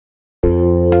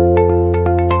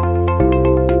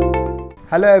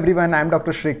Hello everyone, I am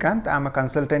Dr. Srikant. I am a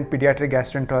consultant pediatric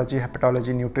gastroenterology,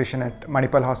 hepatology, nutrition at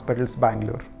Manipal Hospitals,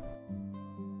 Bangalore.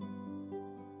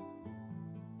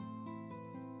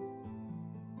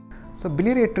 So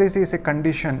biliary atresia is a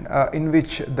condition in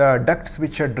which the ducts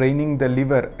which are draining the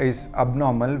liver is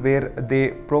abnormal, where they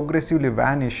progressively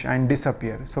vanish and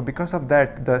disappear. So because of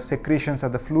that, the secretions or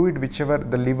the fluid whichever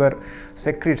the liver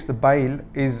secretes, the bile,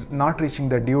 is not reaching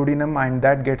the duodenum, and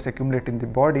that gets accumulated in the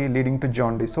body, leading to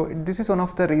jaundice. So this is one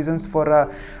of the reasons for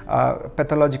a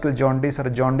pathological jaundice or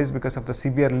a jaundice because of the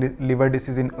severe liver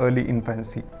disease in early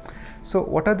infancy. So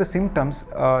what are the symptoms?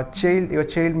 Your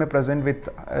child may present with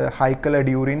high colored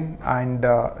urine and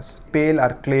pale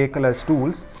or clay colored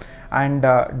stools,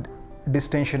 and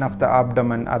distension of the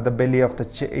abdomen or the belly of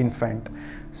the infant.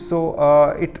 So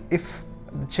if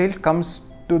the child comes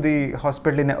to the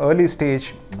hospital in an early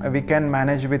stage, we can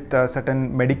manage with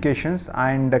certain medications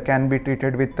and can be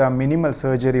treated with minimal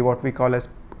surgery, what we call as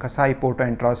Kasai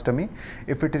portoenterostomy.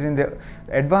 If it is in the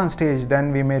advanced stage,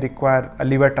 then we may require a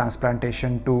liver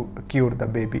transplantation to cure the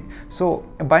baby. So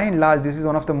by and large, this is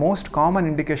one of the most common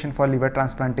indication for liver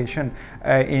transplantation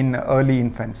in early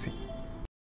infancy.